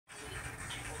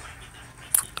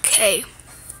Okay,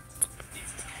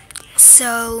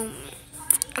 so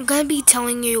I'm gonna be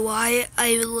telling you why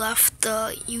I left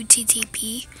the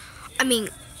UTTP. I mean,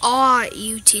 all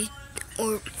UTTP,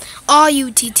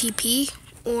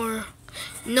 or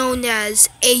known as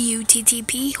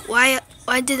AUTTP. Why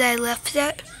did I left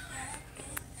it?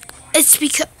 It's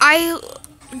because I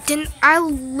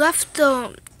left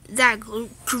that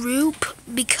group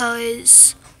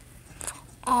because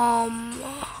um.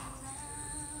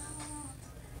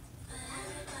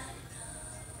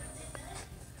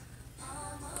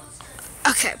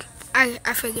 Okay, I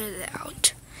figured it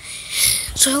out.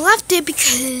 So I left it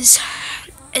because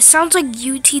it sounds like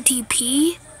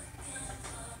UTTP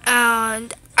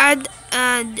and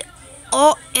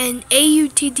all and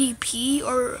AUTTP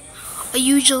are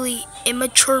usually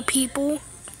immature people,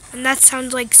 and that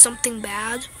sounds like something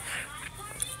bad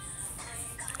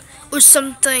or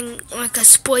something like a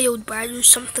spoiled brat or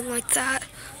something like that.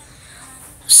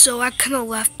 So I kind of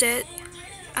left it,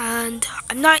 and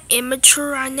I'm not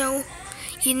immature, I know,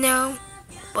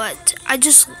 but I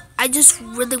just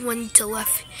really wanted to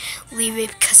leave it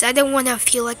because I didn't want to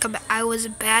feel like I was a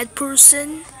bad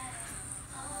person,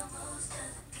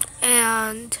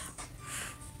 and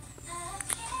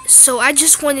so I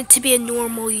just wanted to be a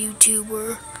normal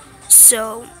YouTuber.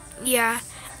 So yeah,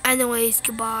 anyways,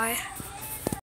 goodbye.